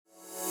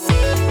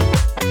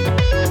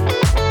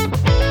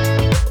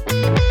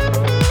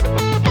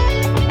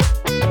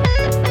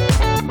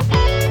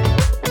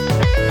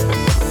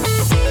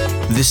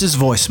This is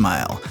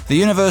Voicemail, the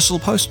Universal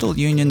Postal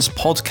Union's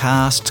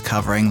podcast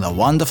covering the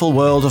wonderful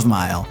world of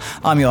mail.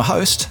 I'm your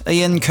host,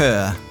 Ian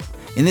Kerr.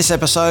 In this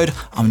episode,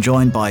 I'm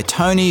joined by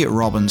Tony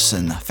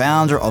Robinson,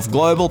 founder of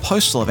global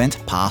postal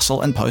event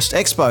Parcel and Post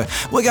Expo.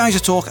 We're going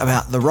to talk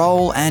about the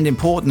role and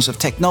importance of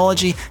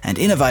technology and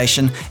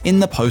innovation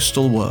in the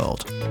postal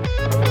world.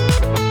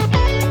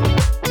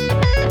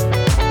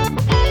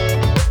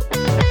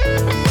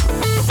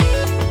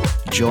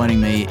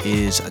 Joining me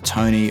is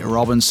Tony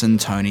Robinson.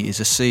 Tony is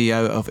the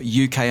CEO of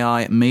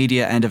UKI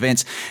Media and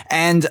Events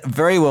and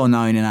very well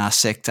known in our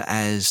sector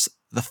as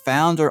the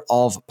founder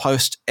of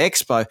Post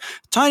Expo.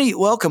 Tony,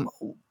 welcome.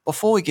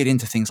 Before we get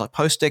into things like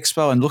Post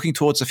Expo and looking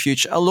towards the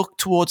future, a look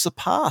towards the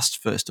past,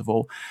 first of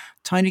all.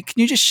 Tony, can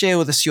you just share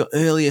with us your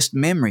earliest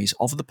memories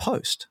of the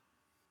Post?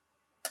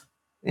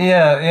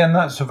 Yeah, Ian,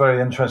 that's a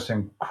very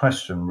interesting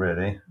question,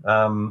 really.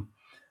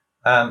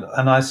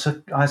 And I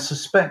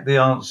suspect the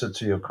answer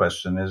to your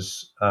question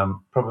is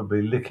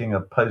probably licking a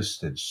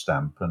postage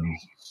stamp and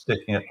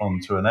sticking it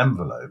onto an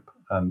envelope.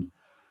 And,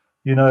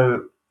 you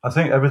know, I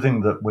think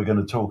everything that we're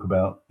going to talk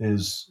about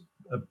is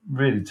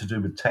really to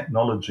do with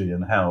technology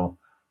and how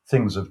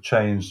things have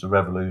changed, the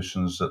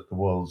revolutions that the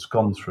world's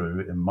gone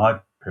through in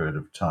my period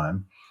of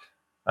time.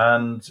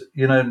 And,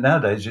 you know,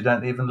 nowadays you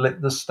don't even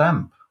lick the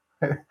stamp.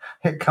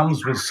 It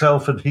comes with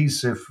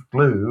self-adhesive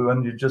glue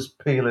and you just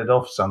peel it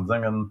off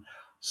something and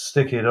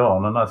stick it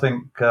on. And I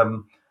think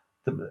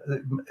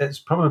it's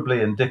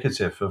probably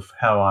indicative of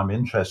how I'm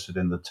interested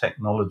in the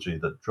technology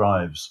that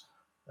drives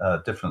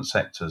different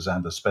sectors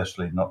and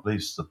especially not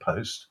least the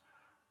post.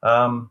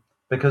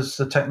 Because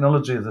the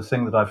technology of the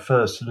thing that I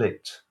first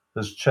licked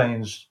has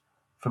changed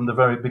from the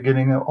very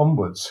beginning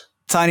onwards.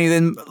 Tony,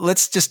 then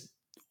let's just,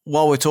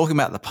 while we're talking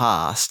about the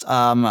past,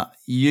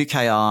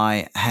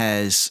 UKI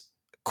has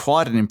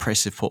quite an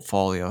impressive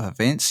portfolio of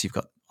events. You've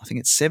got, I think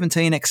it's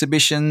 17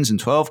 exhibitions and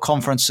 12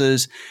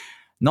 conferences,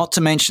 not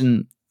to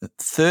mention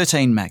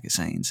 13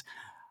 magazines.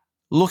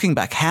 Looking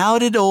back, how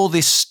did all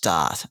this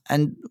start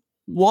and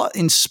what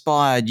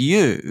inspired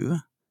you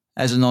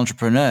as an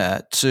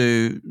entrepreneur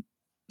to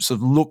sort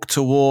of look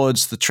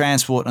towards the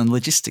transport and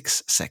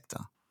logistics sector?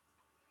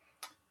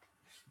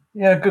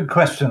 Yeah, good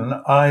question.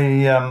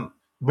 I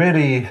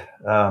really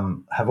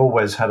have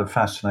always had a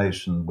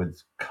fascination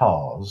with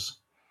cars.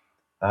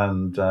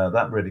 And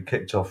that really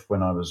kicked off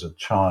when I was a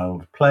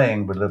child,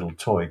 playing with little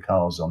toy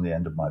cars on the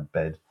end of my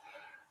bed.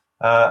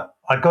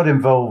 I got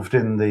involved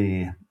in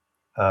the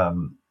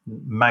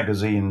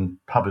magazine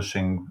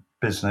publishing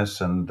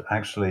business, and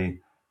actually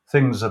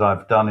things that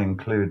I've done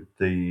include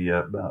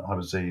I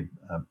was the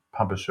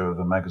publisher of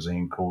a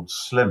magazine called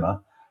Slimmer,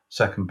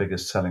 second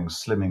biggest selling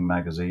slimming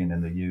magazine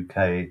in the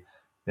UK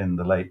in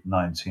the late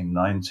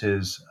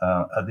 1990s.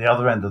 At the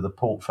other end of the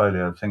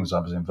portfolio of things I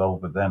was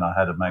involved with then, I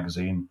had a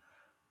magazine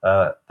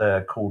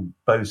they're called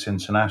Boat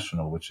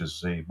International, which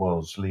is the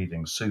world's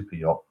leading super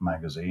yacht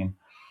magazine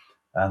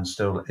and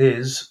still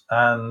is.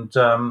 And,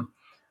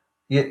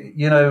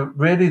 you know,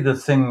 really the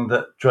thing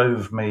that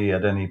drove me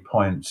at any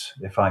point,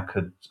 if I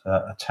could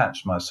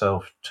attach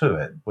myself to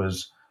it,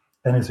 was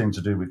anything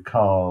to do with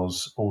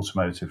cars,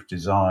 automotive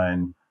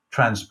design,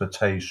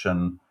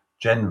 transportation,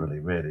 generally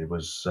really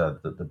was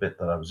the bit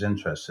that I was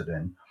interested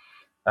in.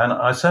 And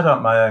I set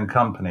up my own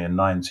company in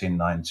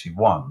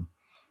 1991.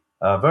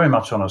 Very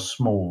much on a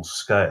small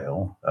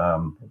scale,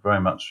 very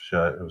much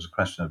it was a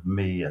question of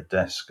me, a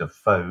desk, a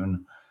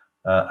phone,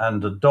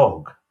 and a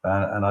dog.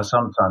 And I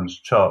sometimes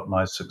chart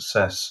my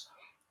success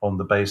on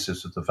the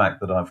basis of the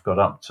fact that I've got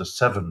up to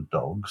 7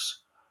 dogs,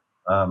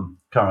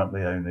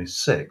 currently only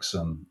 6,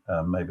 and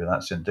maybe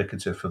that's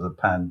indicative of the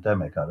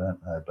pandemic, I don't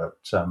know.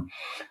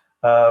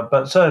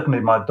 But certainly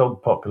my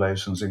dog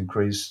population's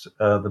increased.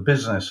 The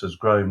business has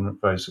grown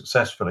very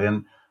successfully.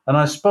 And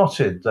I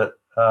spotted that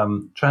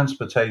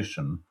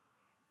transportation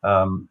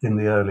in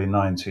the early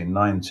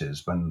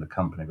 1990s, when the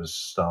company was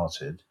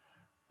started,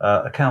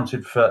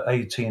 accounted for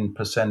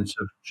 18%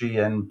 of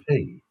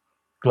GNP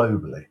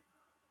globally.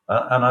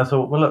 And I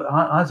thought, well, look,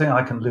 I think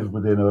I can live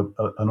within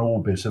an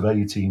orbit of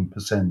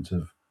 18%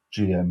 of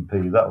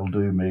GNP. That will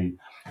do me.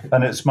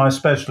 And it's my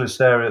specialist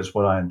area. It's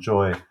what I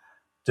enjoy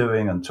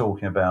doing and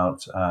talking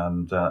about.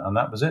 And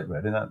that was it,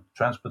 really. That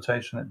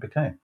transportation it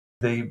became.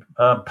 The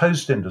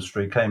post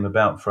industry came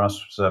about for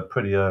us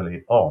pretty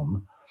early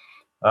on.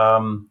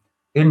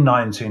 In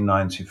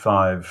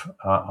 1995,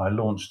 I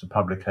launched a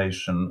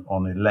publication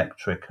on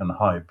electric and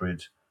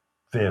hybrid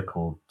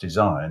vehicle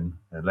design,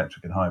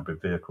 electric and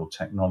hybrid vehicle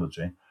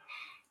technology.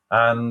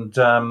 And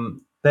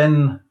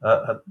then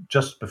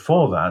just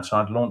before that,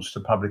 I'd launched a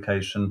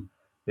publication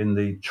in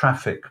the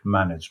traffic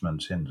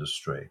management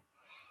industry.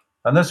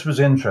 And this was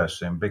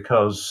interesting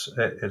because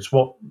it's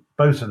what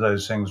both of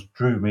those things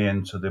drew me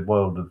into the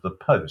world of the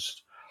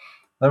post.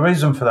 The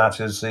reason for that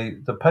is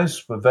the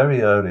posts were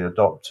very early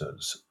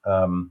adopters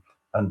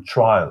and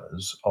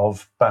trialers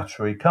of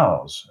battery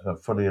cars,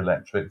 fully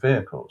electric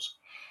vehicles.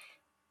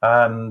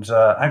 And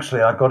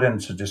actually, I got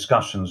into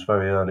discussions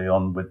very early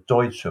on with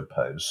Deutsche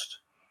Post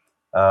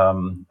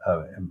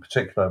in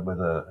particular with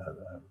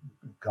a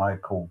guy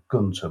called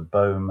Gunter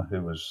Bohm,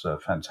 who was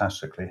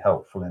fantastically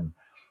helpful in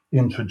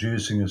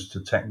introducing us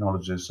to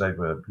technologies they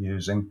were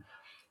using.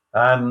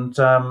 And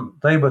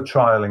they were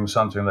trialing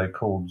something they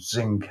called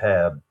Zinc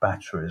Air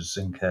batteries,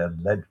 Zinc Air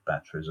lead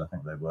batteries, I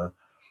think they were,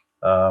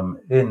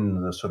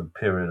 in the sort of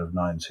period of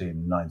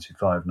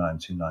 1995,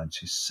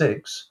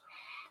 1996.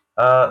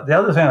 The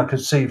other thing I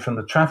could see from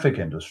the traffic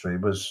industry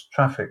was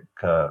traffic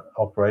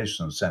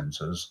operation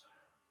centers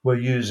were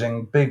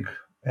using big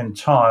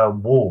entire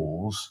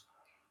walls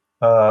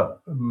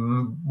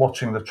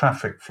watching the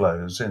traffic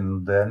flows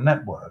in their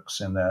networks,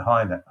 in their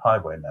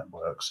highway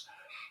networks.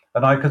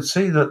 And I could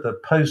see that the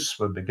posts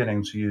were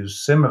beginning to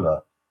use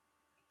similar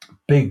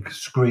big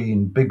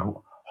screen, big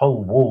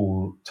whole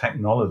wall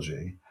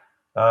technology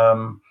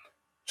um,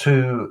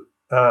 to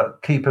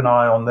keep an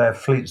eye on their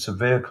fleets of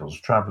vehicles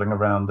traveling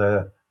around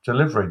their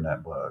delivery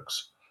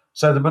networks.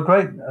 So there were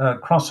great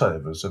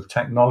crossovers of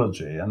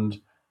technology, and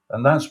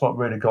that's what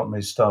really got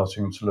me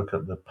starting to look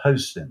at the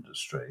post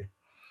industry.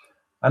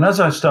 And as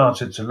I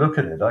started to look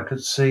at it, I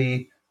could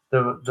see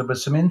there were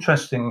some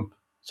interesting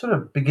sort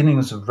of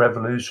beginnings of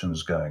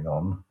revolutions going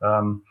on.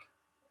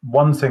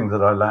 One thing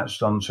that I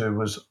latched onto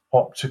was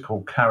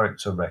optical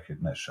character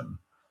recognition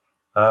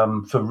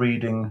for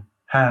reading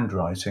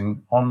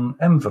handwriting on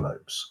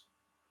envelopes.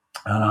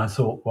 And I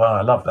thought, well,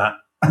 I love that.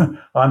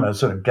 I'm a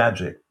sort of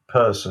gadget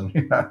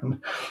person.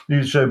 And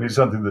you show me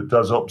something that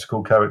does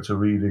optical character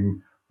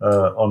reading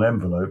on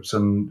envelopes,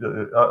 and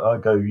I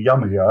go,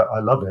 yummy, I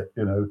love it.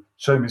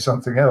 Show me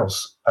something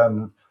else.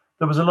 And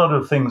there was a lot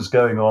of things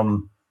going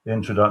on, the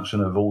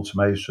introduction of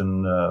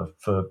automation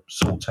for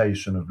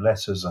sortation of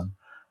letters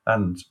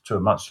and to a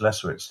much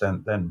lesser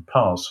extent then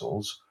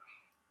parcels.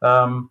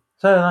 So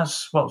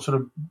that's what sort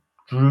of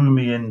drew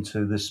me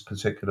into this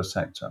particular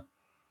sector.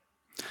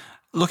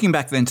 Looking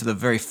back then to the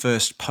very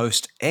first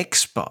Post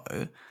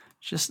Expo,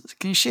 just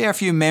can you share a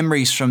few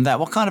memories from that?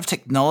 What kind of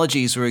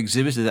technologies were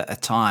exhibited at the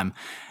time?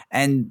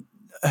 And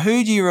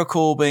who do you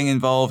recall being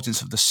involved in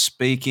sort of the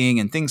speaking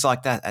and things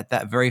like that at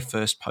that very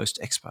first Post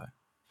Expo?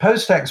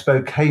 Post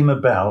Expo came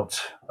about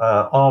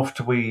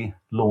after we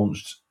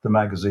launched the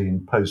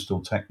magazine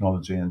Postal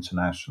Technology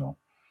International.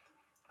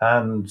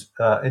 And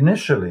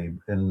initially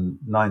in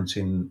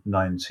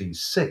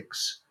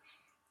 1996,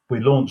 we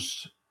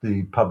launched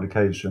the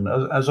publication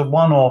as a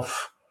one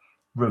off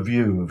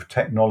review of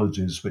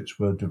technologies which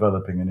were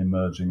developing and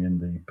emerging in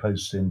the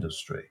post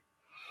industry.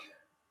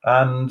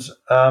 And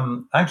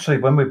actually,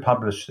 when we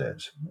published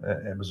it,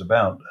 it was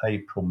about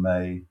April,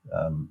 May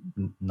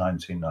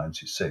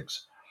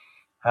 1996.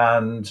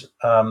 And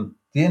the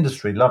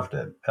industry loved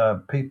it.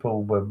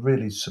 People were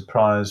really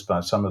surprised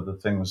by some of the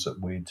things that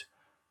we'd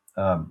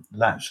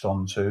latched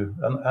onto.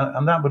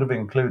 And that would have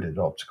included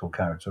optical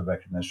character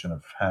recognition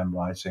of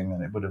handwriting,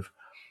 and it would have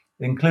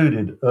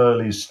included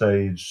early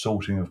stage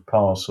sorting of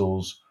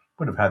parcels,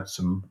 would have had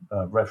some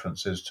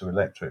references to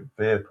electric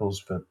vehicles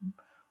for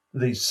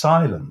the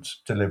silent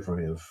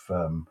delivery of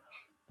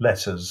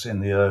letters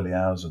in the early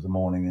hours of the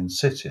morning in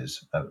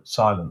cities.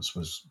 Silence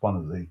was one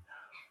of the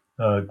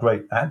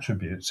great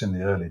attributes in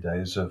the early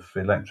days of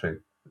electric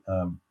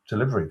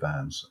delivery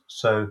vans.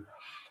 So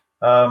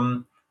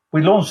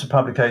we launched the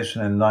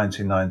publication in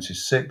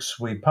 1996.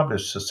 We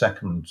published the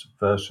second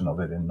version of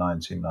it in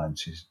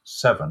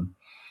 1997.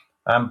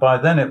 And by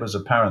then it was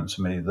apparent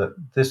to me that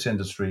this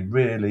industry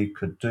really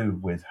could do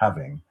with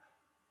having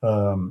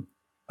an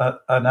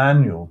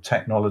annual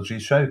technology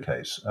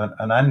showcase,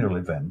 an annual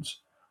event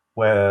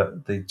where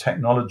the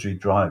technology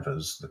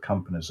drivers, the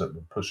companies that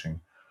were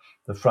pushing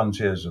the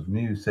frontiers of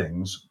new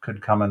things,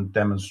 could come and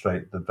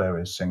demonstrate the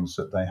various things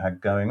that they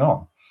had going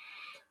on.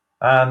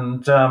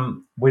 And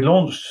we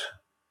launched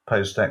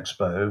Post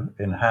Expo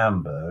in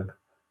Hamburg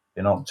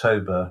in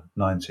October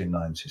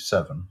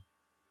 1997.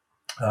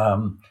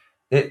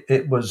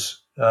 It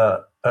was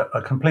a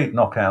complete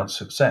knockout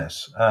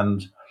success,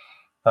 and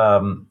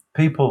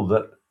people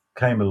that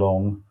came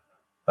along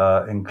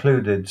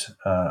included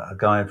a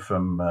guy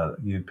from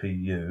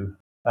UPU,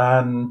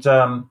 and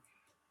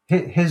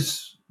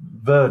his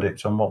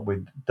verdict on what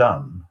we'd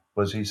done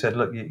was, he said,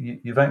 look,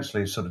 you've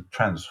actually sort of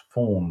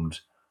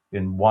transformed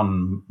in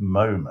one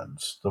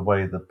moment the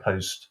way the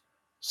Post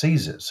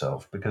sees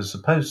itself, because the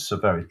Posts are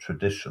very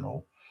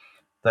traditional.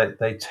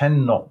 They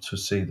tend not to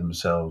see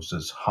themselves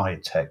as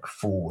high-tech,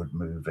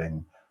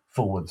 forward-moving,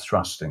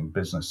 forward-thrusting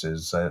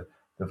businesses. They're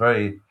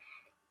very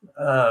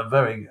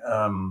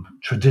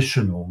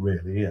traditional,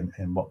 really,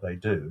 in what they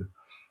do.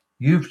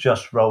 You've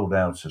just rolled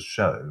out a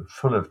show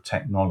full of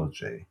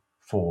technology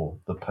for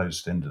the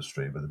post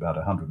industry with about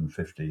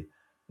 150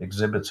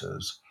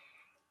 exhibitors.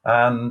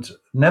 And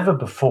never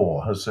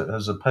before has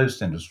a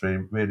post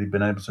industry really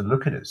been able to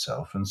look at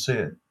itself and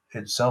see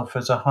itself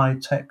as a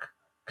high-tech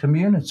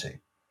community.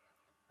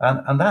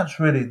 And that's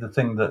really the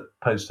thing that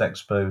Post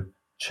Expo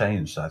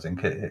changed, I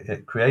think.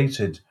 It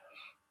created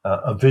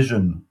a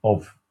vision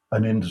of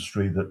an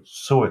industry that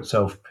saw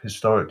itself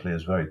historically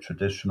as very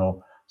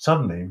traditional.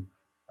 Suddenly,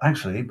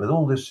 actually, with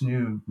all this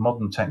new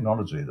modern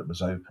technology that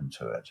was open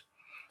to it,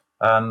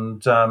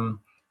 And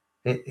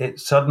it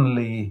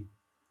suddenly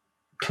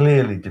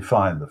clearly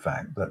defined the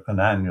fact that an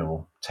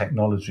annual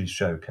technology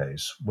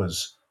showcase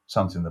was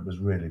something that was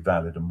really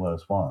valid and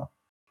worthwhile.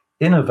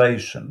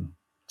 Innovation,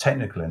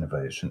 technical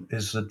innovation,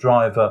 is the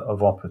driver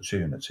of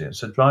opportunity.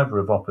 It's a driver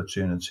of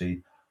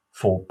opportunity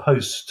for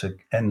posts to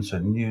enter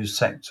new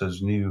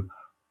sectors, new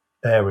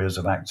areas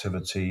of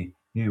activity,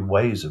 new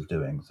ways of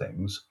doing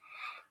things.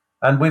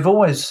 And we've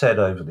always said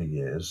over the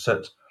years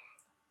that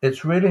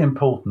it's really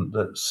important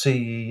that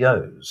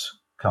CEOs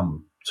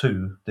come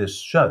to this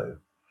show.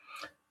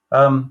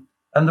 And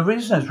the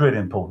reason it's really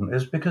important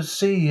is because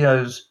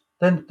CEOs,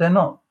 they're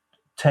not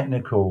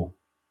technical,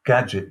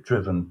 gadget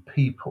driven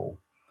people,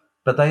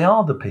 but they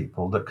are the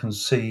people that can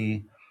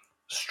see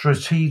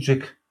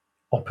strategic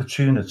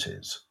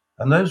opportunities.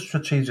 And those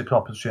strategic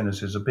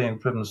opportunities are being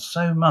driven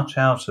so much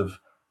out of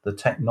the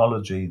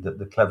technology that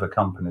the clever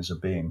companies are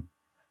being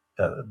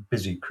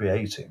busy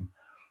creating,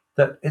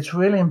 that it's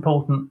really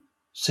important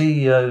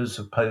CEOs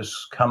of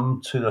posts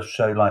come to a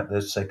show like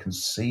this. They can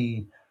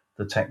see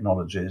the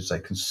technologies, they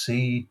can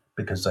see,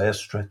 because they are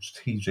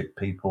strategic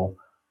people,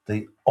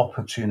 the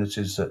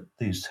opportunities that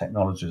these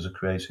technologies are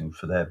creating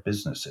for their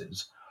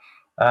businesses.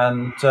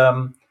 And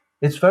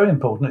it's very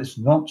important. It's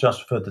not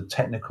just for the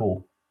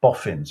technical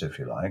boffins, if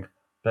you like,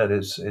 but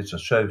it's a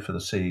show for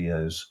the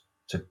CEOs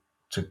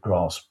to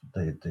grasp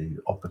the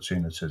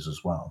opportunities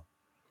as well.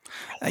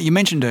 You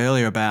mentioned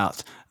earlier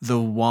about the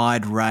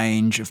wide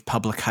range of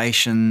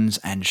publications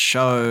and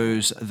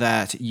shows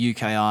that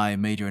UKI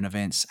Media and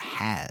Events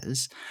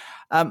has.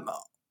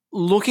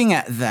 Looking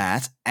at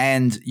that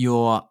and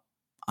your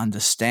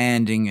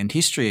understanding and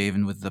history,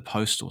 even with the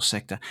postal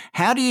sector,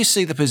 how do you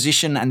see the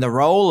position and the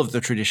role of the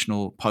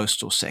traditional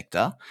postal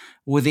sector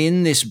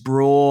within this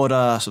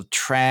broader sort of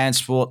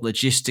transport,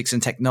 logistics,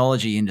 and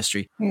technology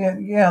industry?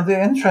 Yeah.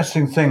 The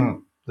interesting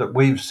thing that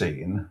we've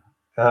seen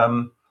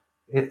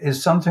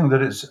is something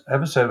that is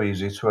ever so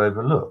easy to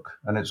overlook,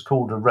 and it's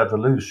called a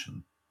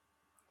revolution.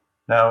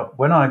 Now,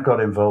 when I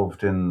got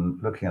involved in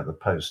looking at the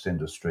post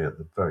industry at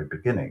the very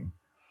beginning,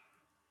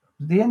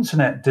 the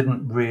internet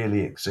didn't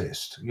really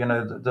exist.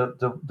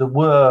 There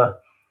were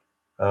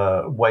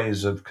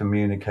ways of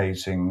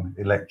communicating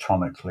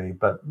electronically,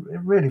 but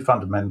really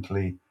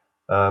fundamentally,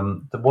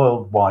 the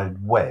World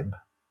Wide Web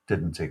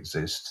didn't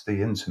exist.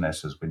 The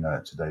internet as we know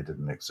it today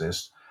didn't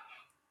exist.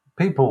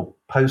 People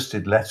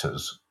posted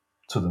letters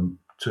to them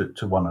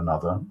to one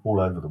another all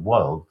over the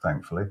world,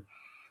 thankfully.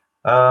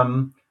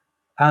 Um,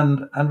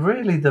 and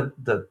really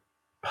the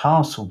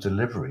parcel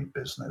delivery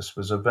business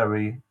was a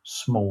very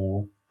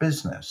small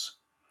business.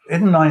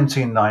 In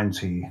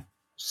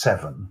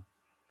 1997,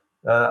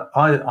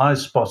 I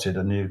spotted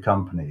a new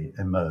company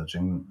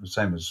emerging, the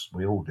same as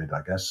we all did,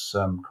 I guess,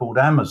 called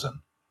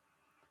Amazon.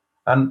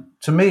 And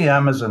to me,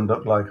 Amazon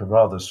looked like a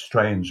rather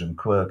strange and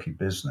quirky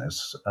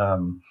business.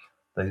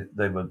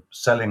 They were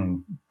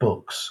selling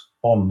books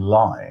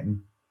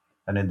online,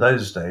 and in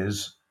those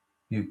days,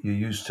 you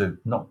used to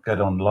not get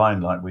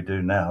online like we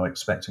do now,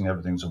 expecting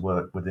everything to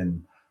work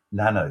within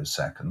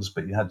nanoseconds,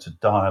 but you had to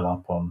dial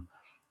up on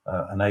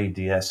an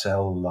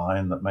ADSL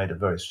line that made a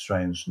very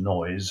strange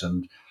noise,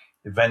 and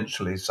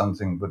eventually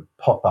something would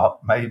pop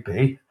up,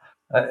 maybe.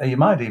 You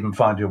might even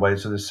find your way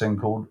to this thing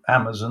called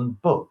Amazon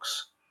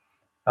Books.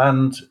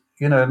 And,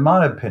 in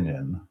my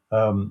opinion,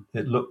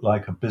 it looked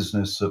like a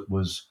business that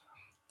was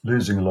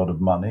losing a lot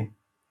of money.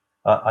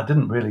 I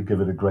didn't really give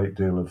it a great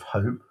deal of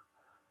hope.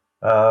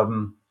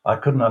 I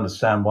couldn't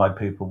understand why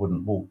people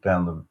wouldn't walk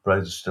down the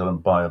road still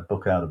and buy a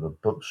book out of a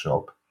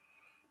bookshop.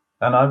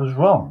 And I was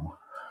wrong.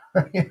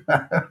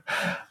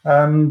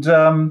 And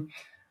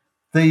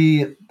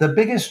the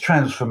biggest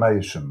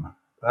transformation,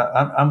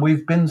 and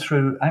we've been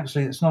through,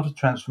 actually, it's not a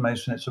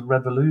transformation, it's a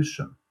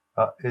revolution,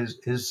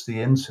 is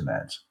the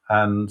internet.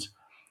 And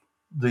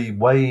the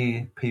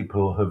way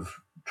people have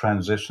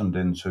transitioned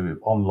into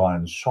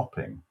online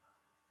shopping,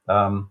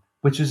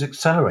 which is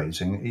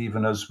accelerating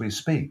even as we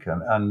speak.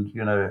 And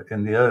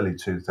in the early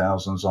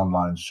 2000s,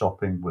 online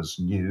shopping was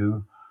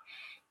new.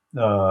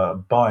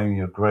 Buying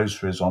your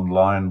groceries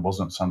online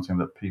wasn't something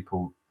that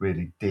people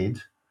really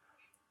did.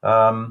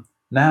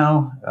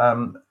 Now,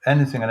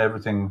 anything and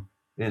everything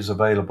is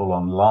available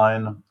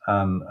online,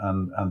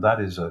 and that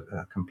is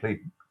a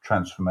complete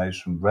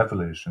transformation,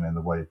 revolution in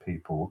the way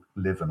people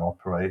live and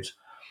operate.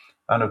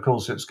 And of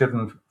course, it's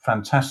given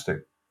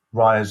fantastic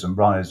rise and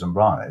rise and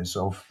rise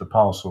of the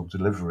parcel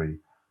delivery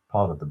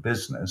part of the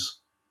business.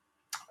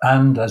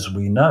 And as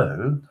we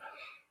know,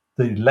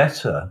 the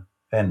letter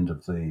end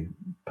of the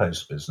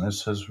post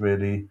business has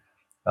really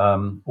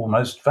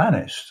almost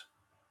vanished.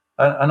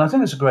 And I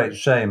think it's a great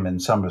shame in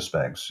some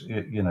respects,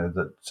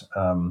 that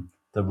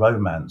the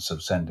romance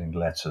of sending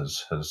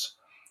letters has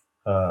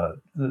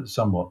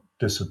somewhat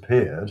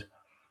disappeared.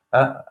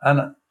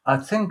 And I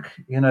think,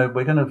 we're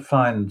going to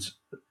find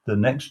the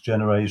next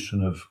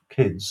generation of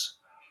kids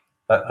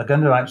are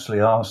going to actually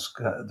ask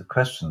the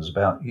questions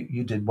about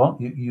you did what?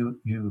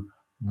 You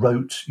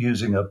wrote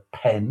using a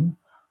pen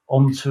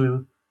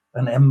onto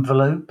an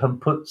envelope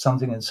and put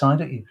something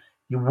inside it.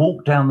 You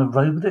walked down the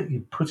road with it,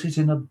 you put it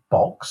in a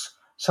box,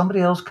 somebody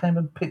else came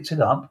and picked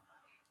it up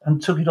and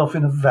took it off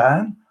in a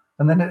van,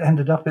 and then it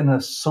ended up in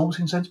a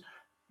sorting centre,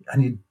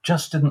 and you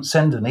just didn't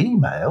send an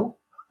email.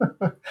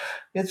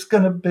 It's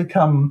going to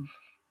become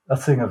a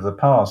thing of the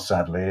past,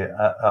 sadly.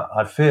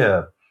 I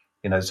fear,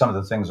 some of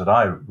the things that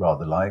I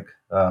rather like,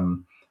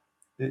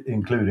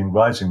 including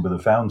writing with a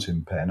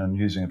fountain pen and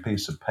using a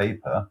piece of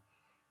paper,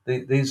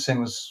 these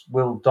things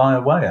will die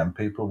away, and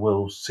people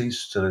will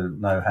cease to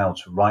know how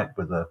to write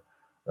with a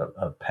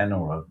pen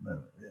or a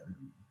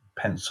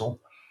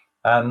pencil.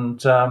 And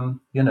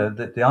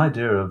the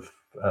idea of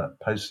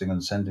posting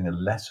and sending a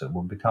letter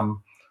will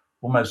become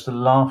almost a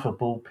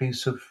laughable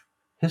piece of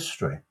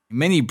history.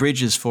 Many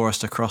bridges for us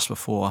to cross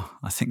before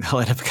I think the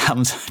letter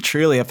becomes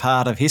truly a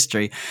part of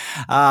history.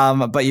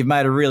 But you've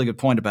made a really good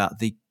point about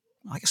the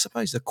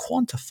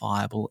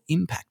quantifiable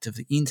impact of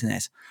the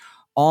internet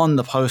on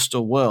the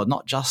postal world,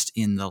 not just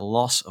in the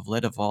loss of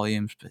letter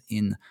volumes, but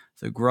in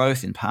the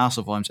growth in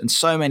parcel volumes and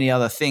so many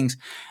other things.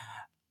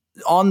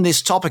 On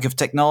this topic of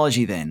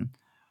technology then,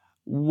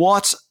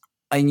 what,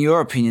 in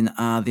your opinion,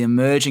 are the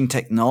emerging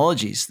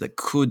technologies that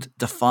could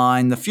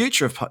define the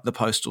future of the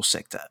postal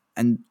sector?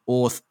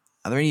 Or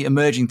are there any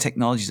emerging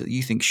technologies that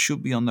you think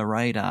should be on the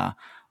radar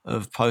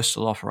of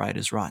postal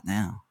operators right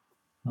now?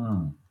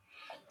 I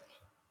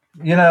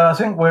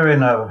think we're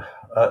in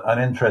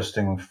an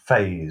interesting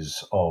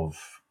phase of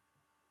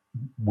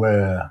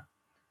where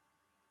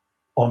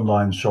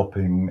online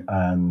shopping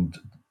and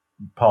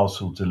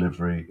parcel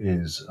delivery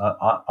is,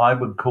 I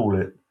would call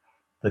it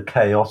the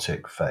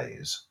chaotic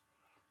phase.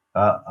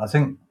 I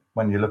think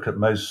when you look at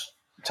most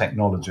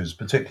technologies,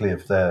 particularly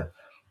if they're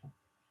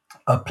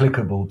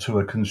applicable to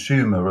a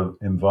consumer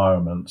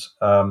environment,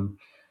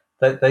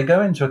 they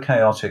go into a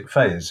chaotic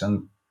phase.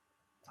 And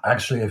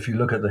actually, if you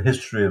look at the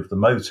history of the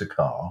motor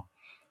car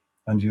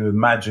and you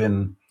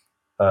imagine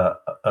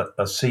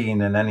a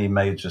scene in any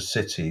major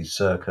city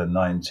circa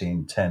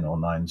 1910 or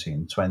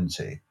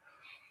 1920,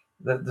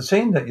 the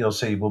scene that you'll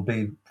see will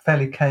be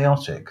fairly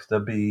chaotic.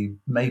 There'll be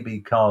maybe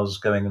cars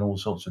going in all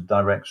sorts of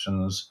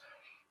directions,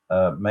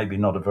 maybe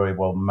not a very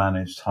well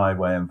managed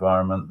highway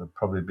environment. There'll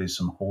probably be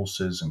some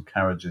horses and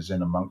carriages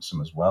in amongst them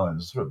as well, and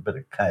there's a bit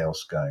of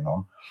chaos going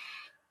on.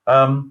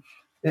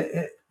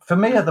 For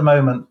me at the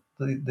moment,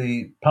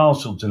 the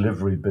parcel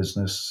delivery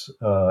business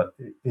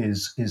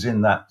is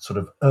in that sort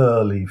of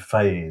early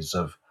phase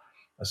of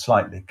a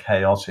slightly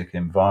chaotic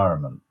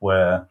environment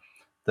where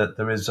that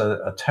there is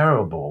a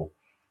terrible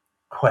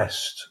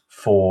quest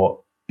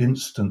for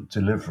instant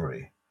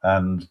delivery.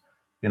 And,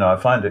 I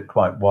find it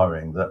quite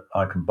worrying that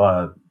I can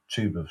buy a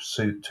tube of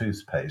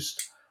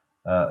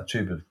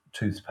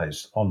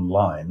toothpaste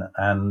online,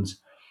 and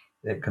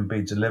it can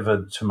be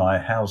delivered to my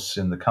house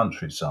in the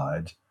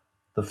countryside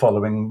the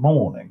following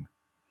morning.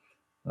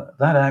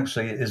 That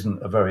actually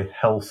isn't a very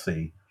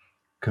healthy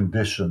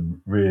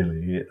condition,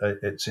 really.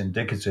 It's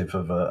indicative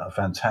of a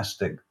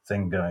fantastic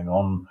thing going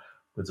on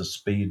with the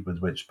speed with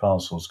which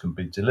parcels can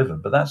be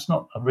delivered, but that's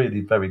not a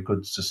really very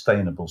good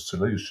sustainable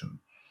solution.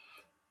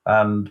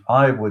 And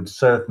I would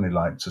certainly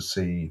like to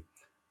see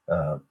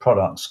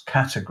products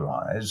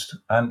categorized,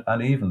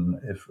 and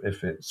even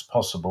if it's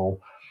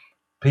possible,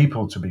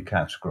 people to be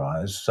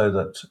categorized so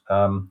that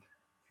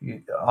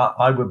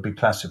I would be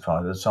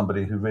classified as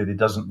somebody who really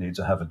doesn't need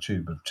to have a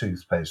tube of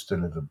toothpaste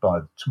delivered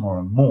by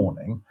tomorrow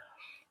morning.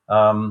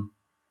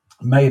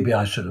 Maybe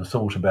I should have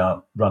thought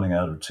about running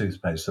out of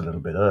toothpaste a little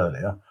bit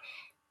earlier.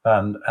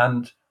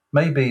 And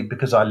maybe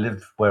because I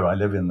live where I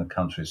live in the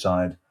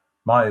countryside,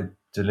 my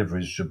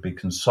deliveries should be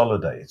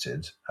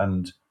consolidated,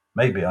 and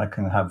maybe I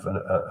can have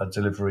a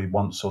delivery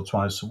once or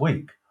twice a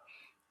week.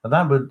 And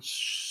that would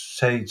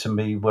say to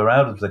me, we're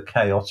out of the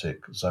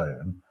chaotic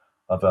zone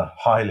of a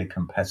highly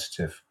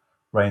competitive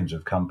range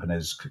of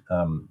companies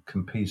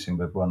competing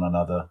with one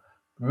another,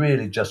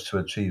 really just to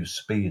achieve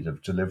speed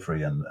of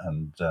delivery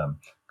and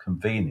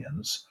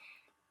convenience.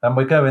 And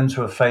we go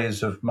into a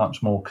phase of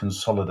much more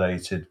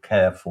consolidated,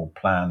 careful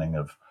planning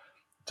of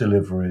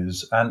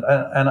deliveries. And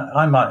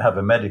I might have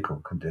a medical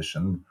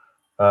condition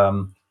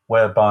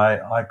whereby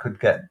I could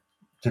get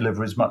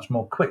deliveries much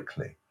more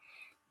quickly.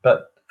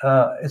 But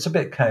it's a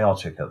bit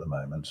chaotic at the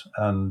moment.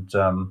 And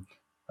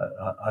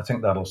I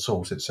think that'll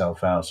sort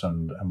itself out,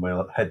 and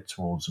we'll head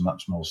towards a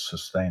much more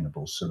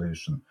sustainable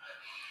solution.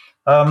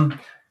 In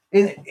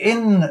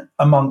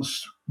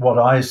amongst what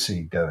I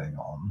see going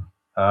on,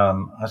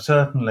 I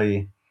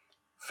certainly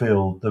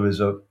feel there is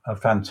a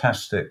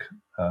fantastic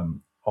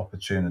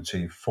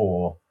opportunity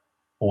for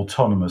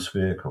autonomous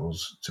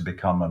vehicles to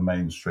become a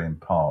mainstream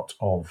part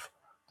of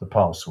the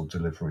parcel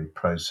delivery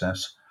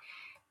process.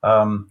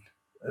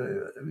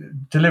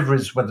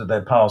 Deliveries, whether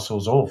they're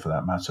parcels or, for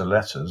that matter,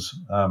 letters,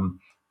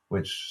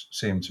 which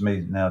seem to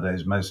me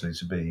nowadays mostly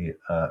to be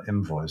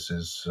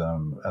invoices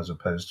as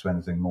opposed to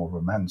anything more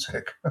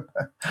romantic.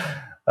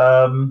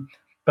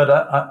 But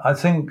I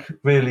think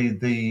really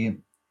the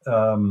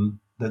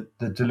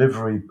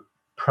delivery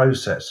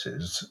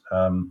processes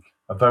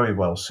are very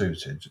well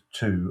suited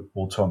to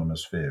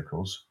autonomous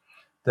vehicles.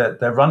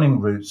 they're running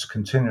routes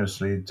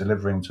continuously,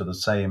 delivering to the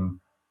same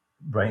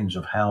range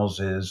of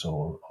houses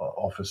or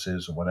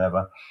offices or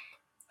whatever.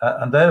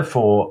 And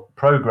therefore,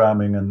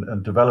 programming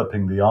and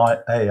developing the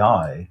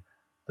AI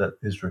that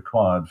is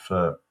required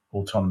for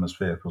autonomous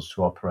vehicles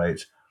to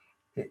operate,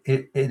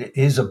 it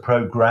is a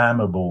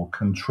programmable,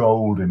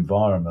 controlled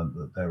environment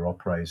that they're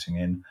operating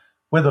in,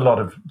 with a lot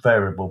of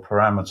variable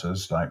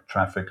parameters like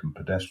traffic and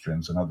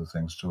pedestrians and other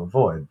things to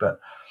avoid. But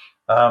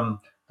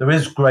there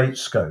is great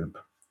scope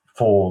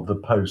for the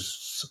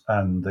posts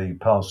and the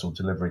parcel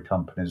delivery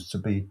companies to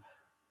be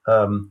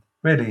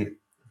really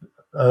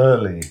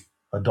early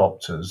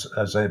adopters,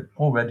 as they're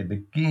already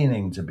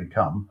beginning to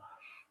become,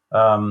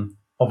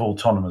 of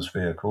autonomous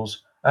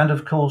vehicles, and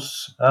of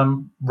course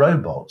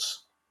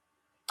robots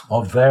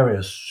of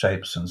various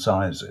shapes and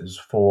sizes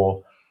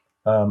for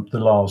the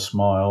last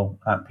mile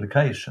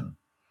application.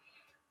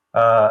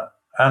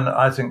 And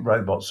I think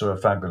robots are a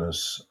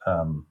fabulous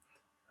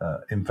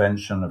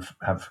invention,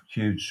 have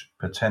huge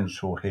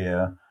potential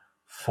here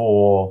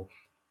for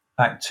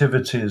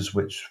activities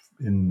which,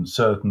 in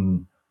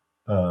certain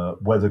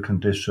weather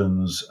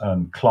conditions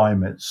and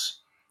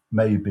climates,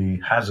 may be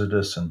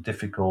hazardous and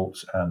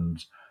difficult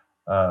and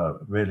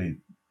really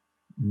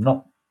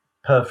not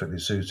perfectly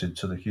suited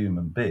to the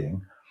human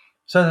being.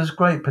 So there's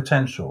great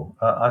potential.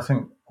 I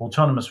think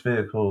autonomous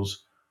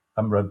vehicles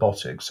and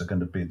robotics are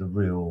going to be the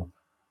real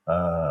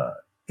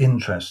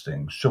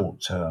interesting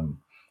short-term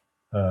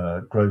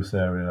growth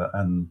area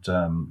and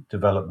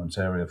development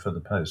area for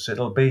the post.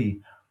 It'll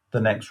be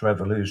the next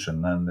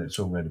revolution, and it's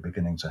already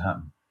beginning to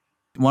happen.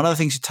 One of the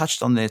things you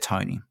touched on there,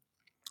 Tony,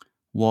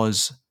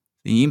 was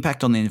the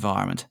impact on the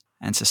environment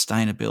and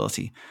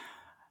sustainability.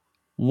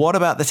 What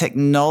about the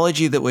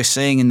technology that we're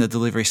seeing in the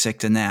delivery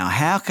sector now?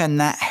 How can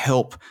that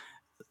help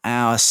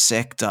our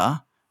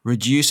sector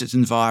reduce its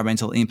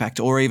environmental impact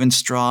or even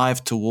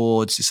strive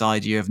towards this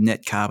idea of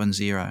net carbon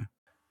zero?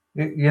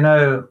 You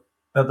know,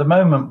 at the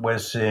moment, we're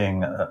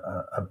seeing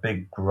a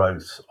big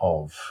growth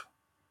of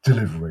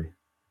delivery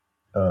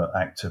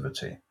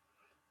activity.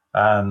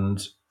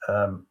 And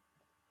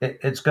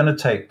it's going to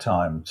take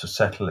time to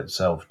settle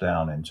itself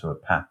down into a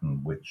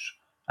pattern which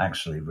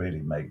actually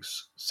really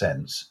makes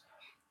sense.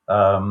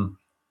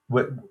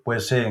 We're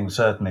seeing,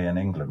 certainly in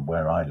England,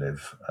 where I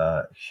live,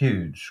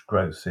 huge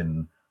growth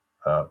in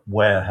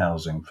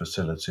warehousing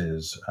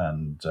facilities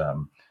and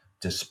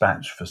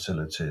dispatch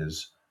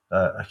facilities,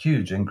 a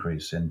huge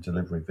increase in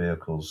delivery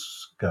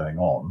vehicles going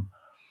on.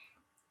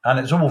 And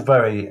it's all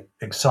very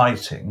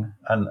exciting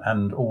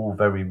and all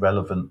very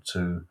relevant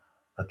to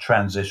a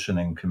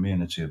transitioning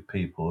community of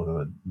people who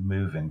are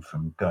moving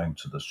from going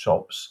to the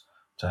shops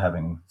to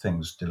having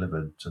things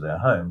delivered to their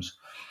homes.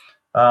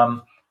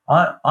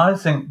 I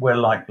think we're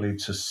likely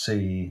to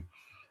see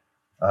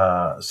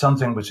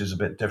something which is a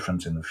bit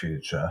different in the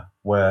future,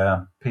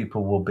 where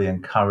people will be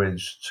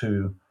encouraged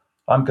to,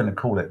 I'm going to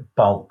call it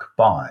bulk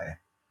buy.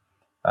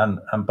 And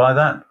by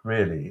that,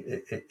 really,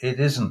 it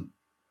isn't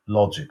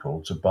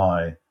logical to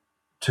buy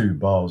 2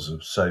 bars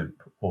of soap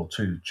or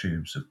 2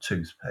 tubes of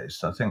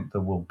toothpaste. I think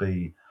there will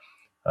be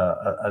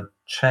a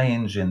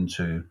change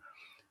into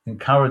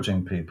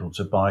encouraging people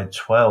to buy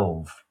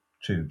 12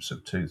 tubes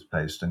of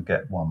toothpaste and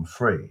get one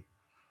free.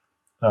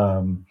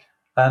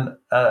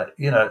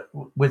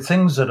 With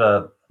things that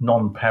are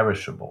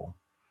non-perishable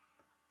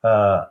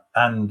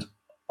and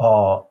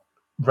are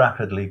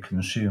rapidly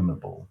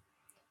consumable,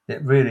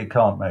 it really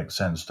can't make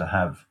sense to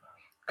have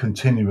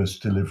continuous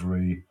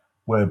delivery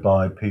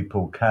whereby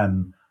people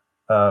can,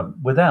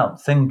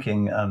 without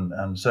thinking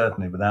and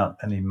certainly without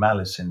any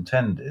malice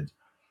intended,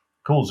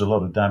 cause a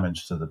lot of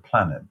damage to the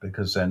planet,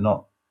 because they're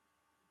not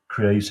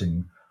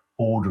creating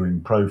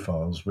ordering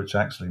profiles which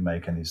actually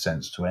make any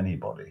sense to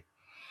anybody.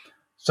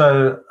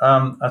 So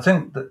I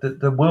think that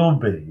there will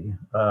be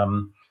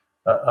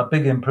a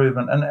big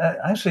improvement. And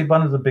actually,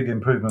 one of the big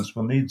improvements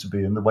will need to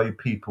be in the way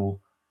people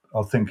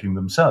are thinking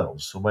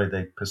themselves, the way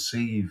they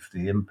perceive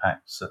the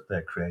impacts that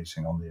they're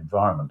creating on the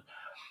environment.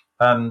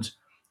 And,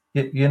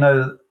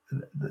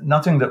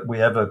 nothing that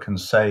we ever can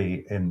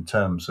say in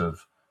terms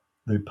of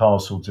the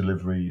parcel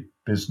delivery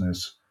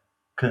business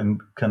can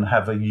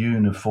have a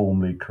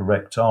uniformly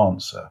correct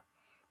answer,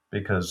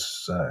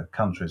 because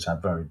countries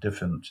have very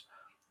different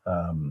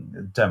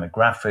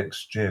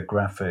demographics,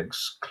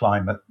 geographics,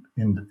 climate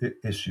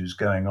issues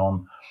going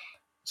on.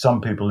 Some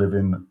people live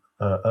in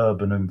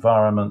urban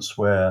environments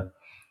where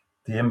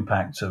the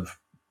impact of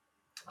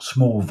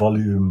small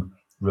volume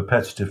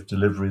repetitive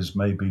deliveries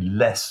may be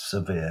less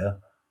severe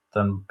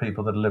than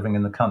people that are living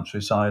in the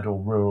countryside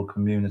or rural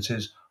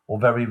communities or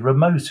very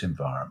remote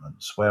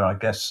environments, where I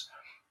guess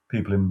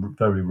people in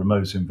very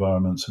remote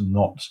environments are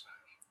not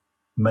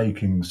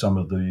making some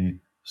of the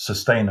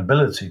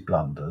sustainability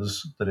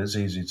blunders that it's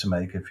easy to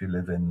make if you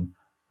live in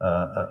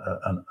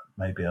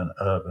maybe an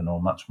urban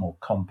or much more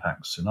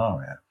compact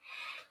scenario.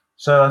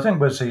 So I think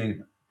we'll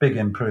see big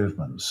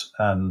improvements,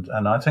 and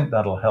I think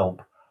that'll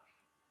help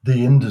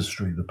the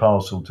industry, the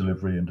parcel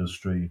delivery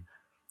industry,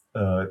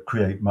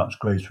 create much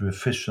greater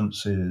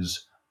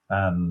efficiencies,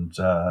 and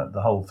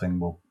the whole thing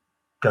will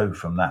go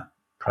from that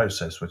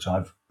process, which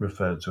I've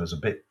referred to as a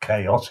bit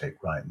chaotic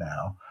right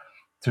now,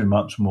 to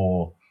much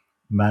more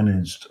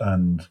managed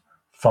and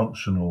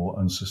functional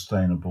and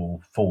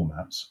sustainable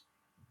formats.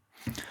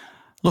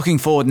 Looking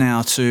forward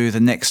now to the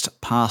next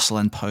Parcel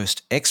and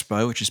Post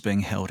Expo, which is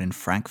being held in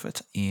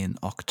Frankfurt in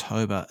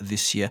October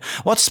this year.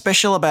 What's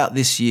special about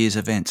this year's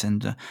event?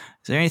 And is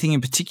there anything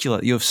in particular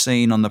that you've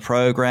seen on the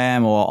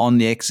program or on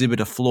the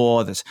exhibitor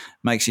floor that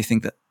makes you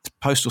think that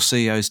postal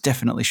CEOs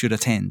definitely should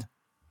attend?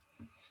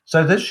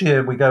 So this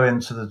year we go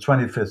into the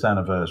 25th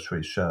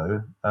anniversary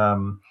show.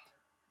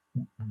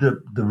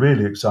 The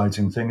really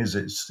exciting thing is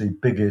it's the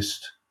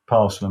biggest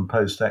Parcel and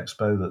Post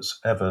Expo that's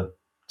ever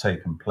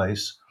taken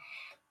place.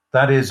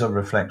 That is a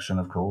reflection,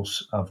 of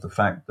course, of the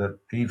fact that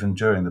even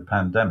during the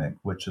pandemic,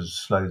 which has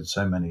slowed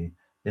so many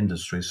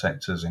industry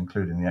sectors,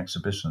 including the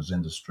exhibitions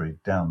industry,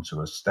 down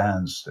to a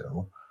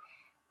standstill,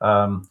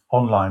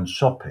 online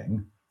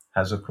shopping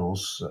has, of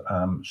course,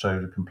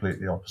 showed a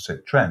completely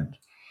opposite trend.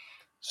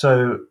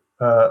 So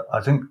I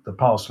think the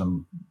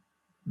parcel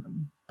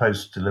and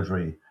post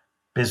delivery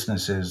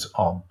businesses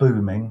are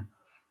booming.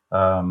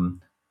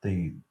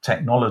 The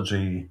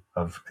technology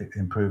of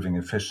improving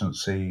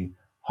efficiency,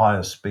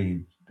 higher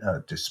speed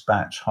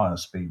dispatch, higher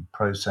speed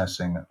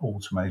processing,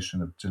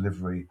 automation of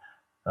delivery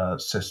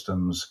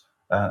systems,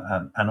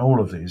 and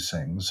all of these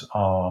things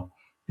are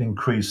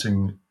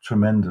increasing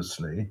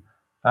tremendously.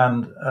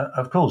 And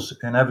of course,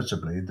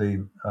 inevitably,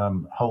 the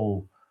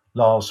whole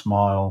last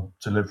mile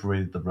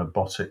delivery, the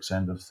robotics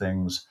end of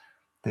things,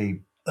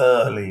 the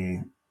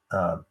early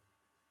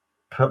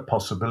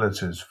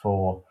possibilities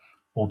for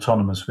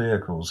autonomous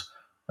vehicles,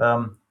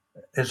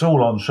 it's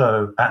all on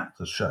show at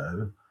the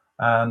show.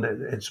 And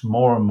it's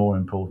more and more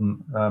important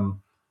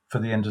for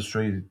the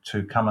industry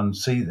to come and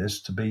see this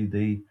to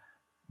be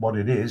what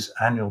it is,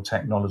 annual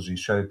technology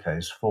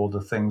showcase for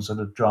the things that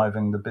are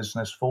driving the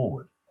business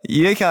forward.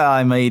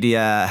 UKI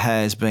Media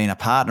has been a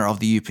partner of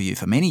the UPU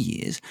for many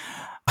years.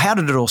 How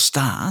did it all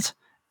start?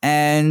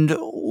 And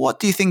what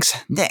do you think's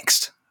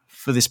next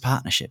for this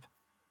partnership?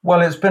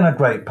 Well, it's been a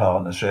great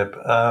partnership.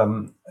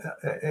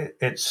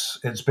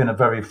 It's been a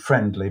very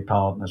friendly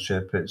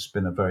partnership. It's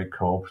been a very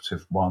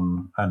cooperative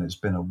one, and it's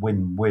been a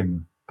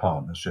win-win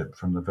partnership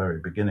from the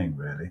very beginning,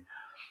 really.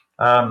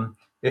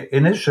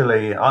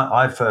 Initially,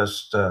 I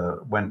first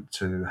went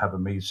to have a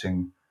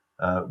meeting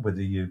with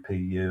the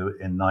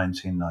UPU in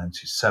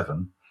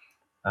 1997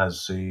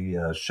 as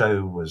the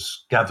show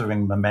was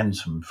gathering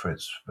momentum for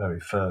its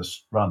very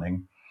first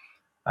running.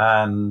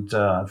 And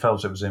I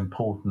felt it was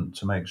important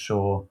to make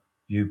sure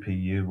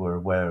UPU were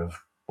aware of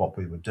what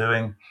we were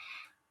doing.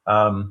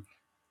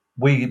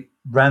 We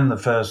ran the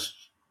first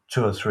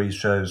 2 or 3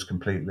 shows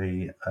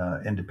completely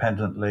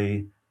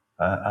independently.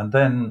 And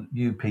then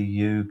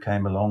UPU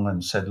came along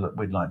and said, look,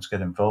 we'd like to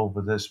get involved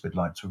with this. We'd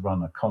like to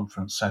run a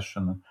conference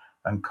session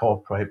and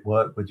cooperate,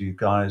 work with you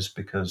guys,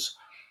 because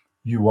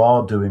you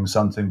are doing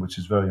something which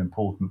is very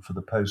important for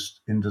the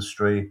post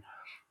industry.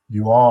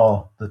 You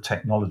are the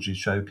technology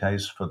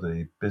showcase for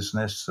the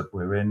business that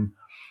we're in.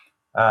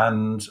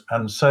 And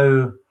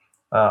so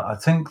I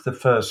think the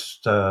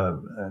first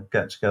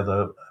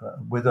get-together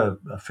with an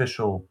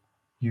official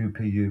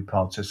UPU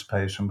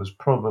participation was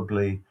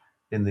probably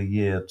in the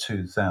year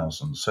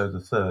 2000, so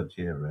the third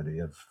year really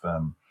of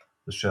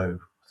the show,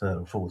 third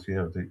or fourth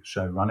year of the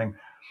show running.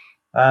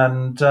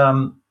 And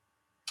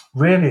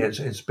really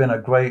it's been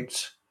a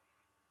great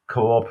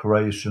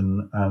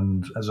cooperation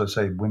and, as I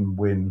say,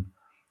 win-win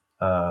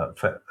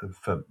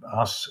for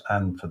us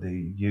and for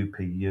the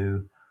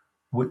UPU.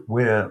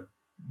 We're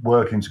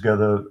working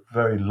together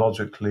very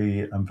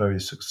logically and very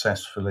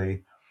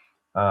successfully.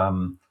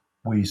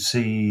 We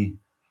see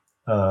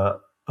a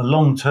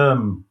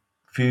long-term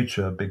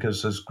future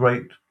because there's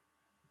great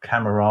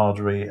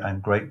camaraderie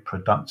and great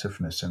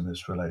productiveness in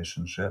this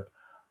relationship.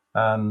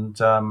 And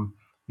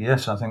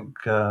yes, I think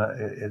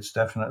it's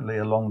definitely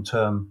a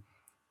long-term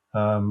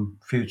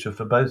future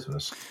for both of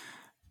us.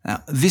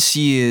 Now, this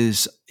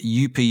year's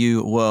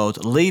UPU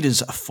World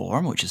Leaders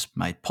Forum, which is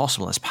made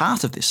possible as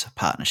part of this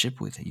partnership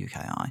with the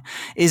UKI,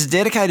 is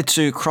dedicated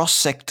to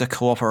cross-sector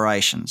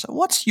cooperation. So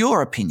what's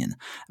your opinion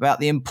about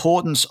the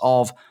importance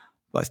of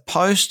both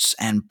posts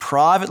and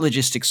private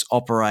logistics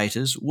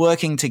operators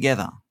working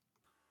together?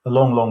 A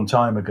long, long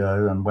time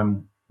ago, and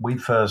when we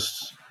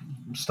first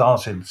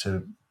started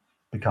to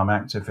become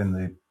active in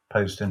the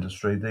post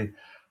industry,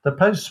 the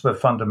posts were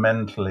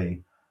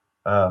fundamentally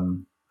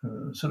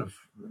sort of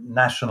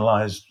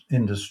nationalized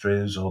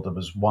industries, or there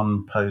was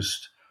one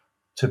post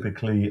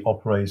typically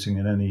operating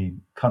in any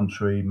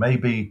country.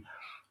 Maybe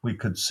we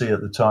could see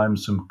at the time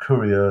some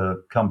courier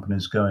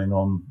companies going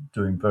on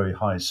doing very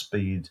high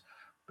speed,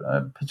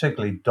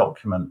 particularly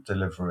document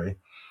delivery.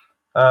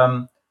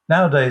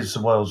 Nowadays,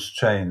 the world's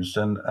changed,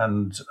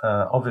 and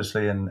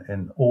obviously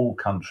in all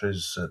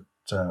countries,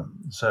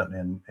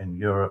 certainly in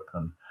Europe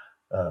and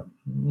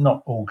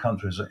not all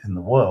countries in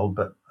the world,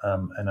 but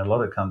in a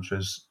lot of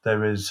countries,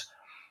 there is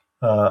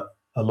a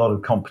lot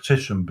of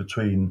competition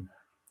between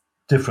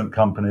different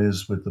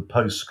companies, with the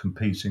posts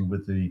competing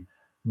with the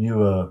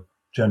newer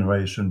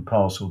generation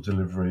parcel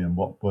delivery and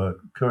what were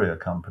courier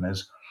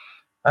companies.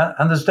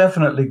 And there's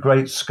definitely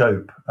great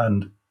scope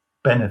and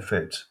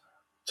benefit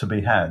to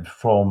be had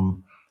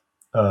from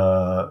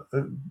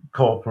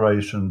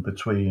cooperation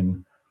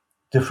between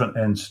different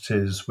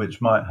entities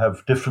which might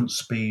have different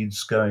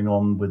speeds going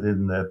on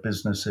within their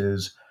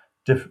businesses,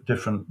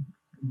 different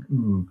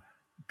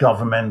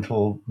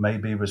governmental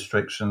maybe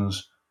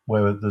restrictions,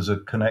 where there's a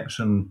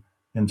connection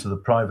into the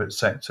private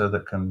sector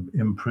that can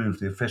improve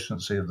the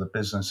efficiency of the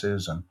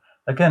businesses. And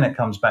again, it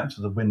comes back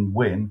to the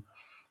win-win.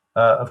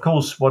 Of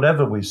course,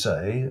 whatever we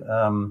say,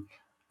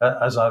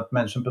 as I've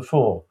mentioned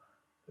before,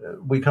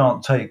 we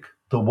can't take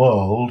the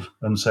world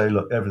and say,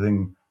 look,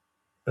 everything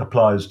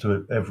applies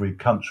to every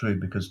country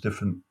because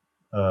different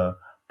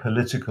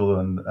political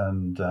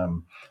and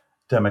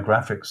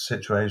demographic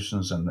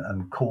situations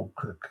and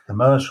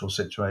commercial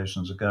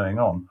situations are going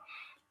on.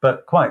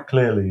 But quite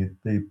clearly,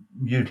 the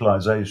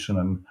utilization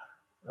and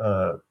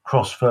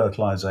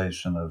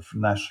cross-fertilization of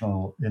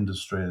national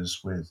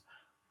industries with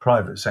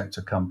private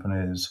sector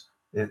companies,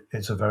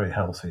 it's a very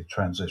healthy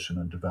transition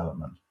and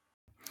development.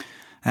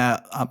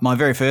 My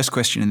very first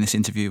question in this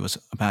interview was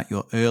about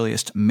your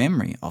earliest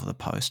memory of the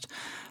post.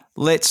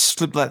 Let's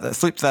flip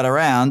that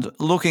around.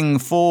 Looking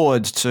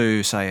forward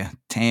to, say,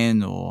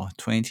 10 or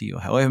 20 or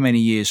however many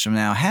years from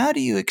now, how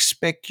do you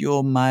expect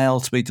your mail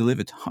to be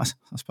delivered? I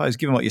suppose,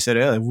 given what you said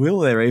earlier, will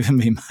there even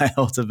be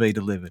mail to be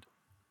delivered?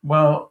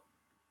 Well,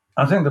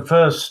 I think the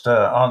first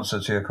answer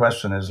to your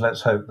question is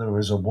let's hope there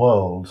is a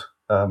world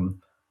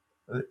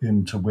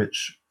into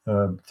which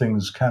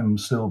things can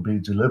still be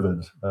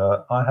delivered.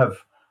 I have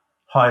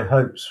high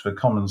hopes for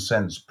common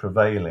sense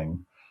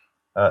prevailing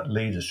at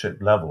leadership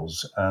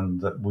levels,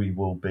 and that we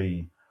will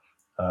be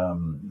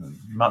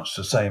much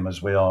the same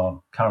as we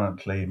are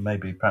currently.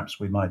 Maybe perhaps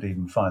we might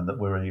even find that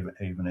we're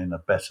even in a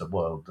better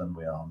world than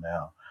we are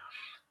now.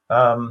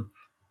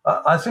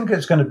 I think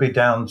it's going to be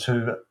down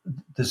to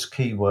this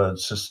keyword,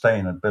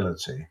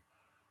 sustainability.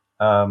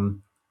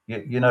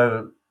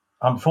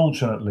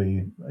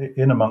 Unfortunately,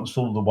 in amongst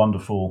all the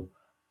wonderful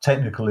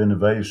technical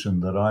innovation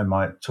that I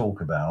might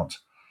talk about,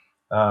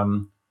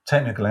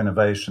 technical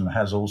innovation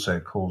has also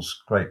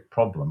caused great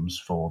problems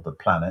for the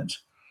planet.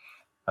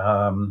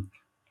 And,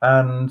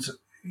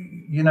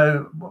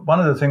 one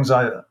of the things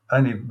I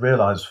only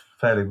realized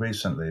fairly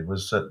recently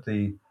was that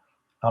the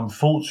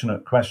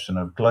unfortunate question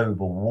of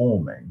global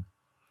warming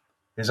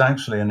is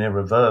actually an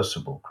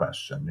irreversible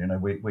question.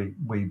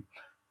 We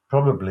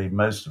probably,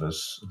 most of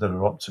us that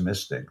are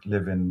optimistic,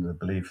 live in the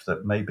belief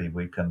that maybe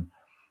we can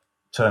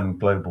turn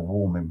global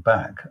warming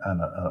back,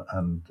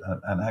 and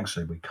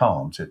actually we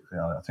can't.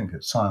 I think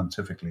it's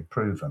scientifically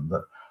proven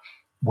that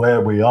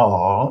where we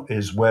are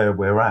is where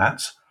we're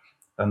at,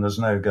 and there's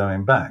no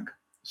going back.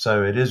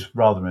 So it is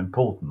rather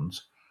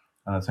important,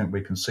 and I think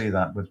we can see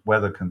that with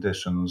weather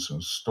conditions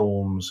and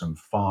storms and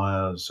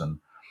fires and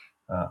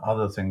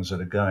other things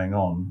that are going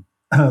on,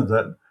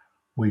 that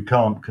we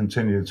can't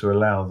continue to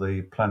allow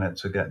the planet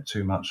to get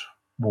too much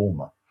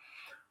warmer.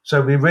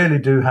 So we really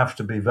do have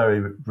to be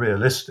very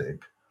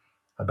realistic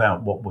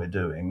about what we're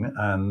doing.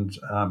 And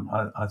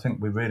I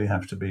think we really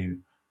have to be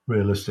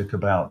realistic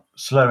about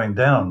slowing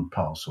down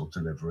parcel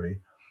delivery,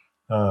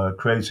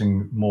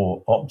 creating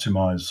more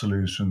optimized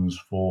solutions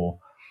for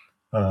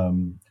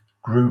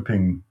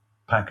grouping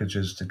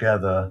packages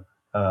together,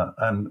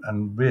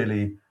 and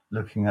really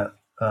looking at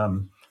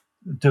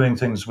doing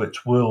things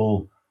which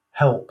will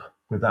help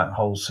with that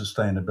whole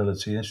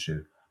sustainability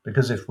issue.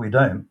 Because if we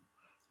don't,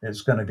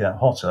 it's going to get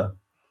hotter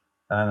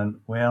and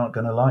we aren't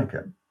going to like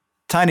it.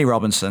 Tony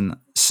Robinson,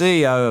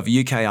 CEO of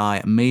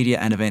UKI Media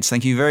and Events,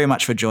 thank you very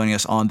much for joining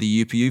us on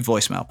the UPU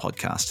Voicemail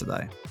podcast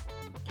today.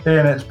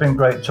 Ian, it's been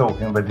great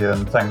talking with you,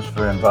 and thanks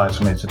for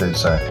inviting me to do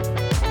so.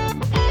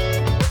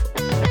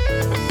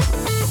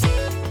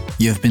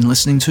 You've been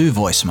listening to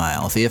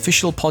Voicemail, the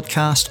official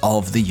podcast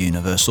of the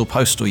Universal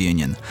Postal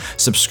Union.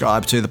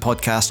 Subscribe to the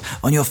podcast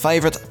on your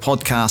favourite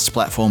podcast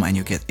platform and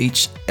you'll get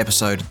each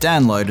episode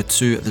downloaded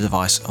to the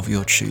device of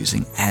your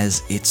choosing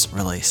as it's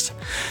released.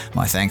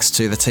 My thanks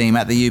to the team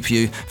at the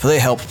UPU for their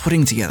help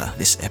putting together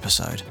this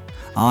episode.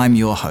 I'm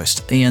your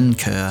host, Ian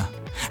Kerr,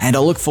 and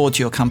I'll look forward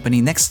to your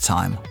company next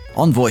time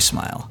on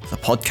Voicemail, the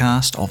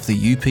podcast of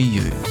the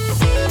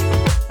UPU.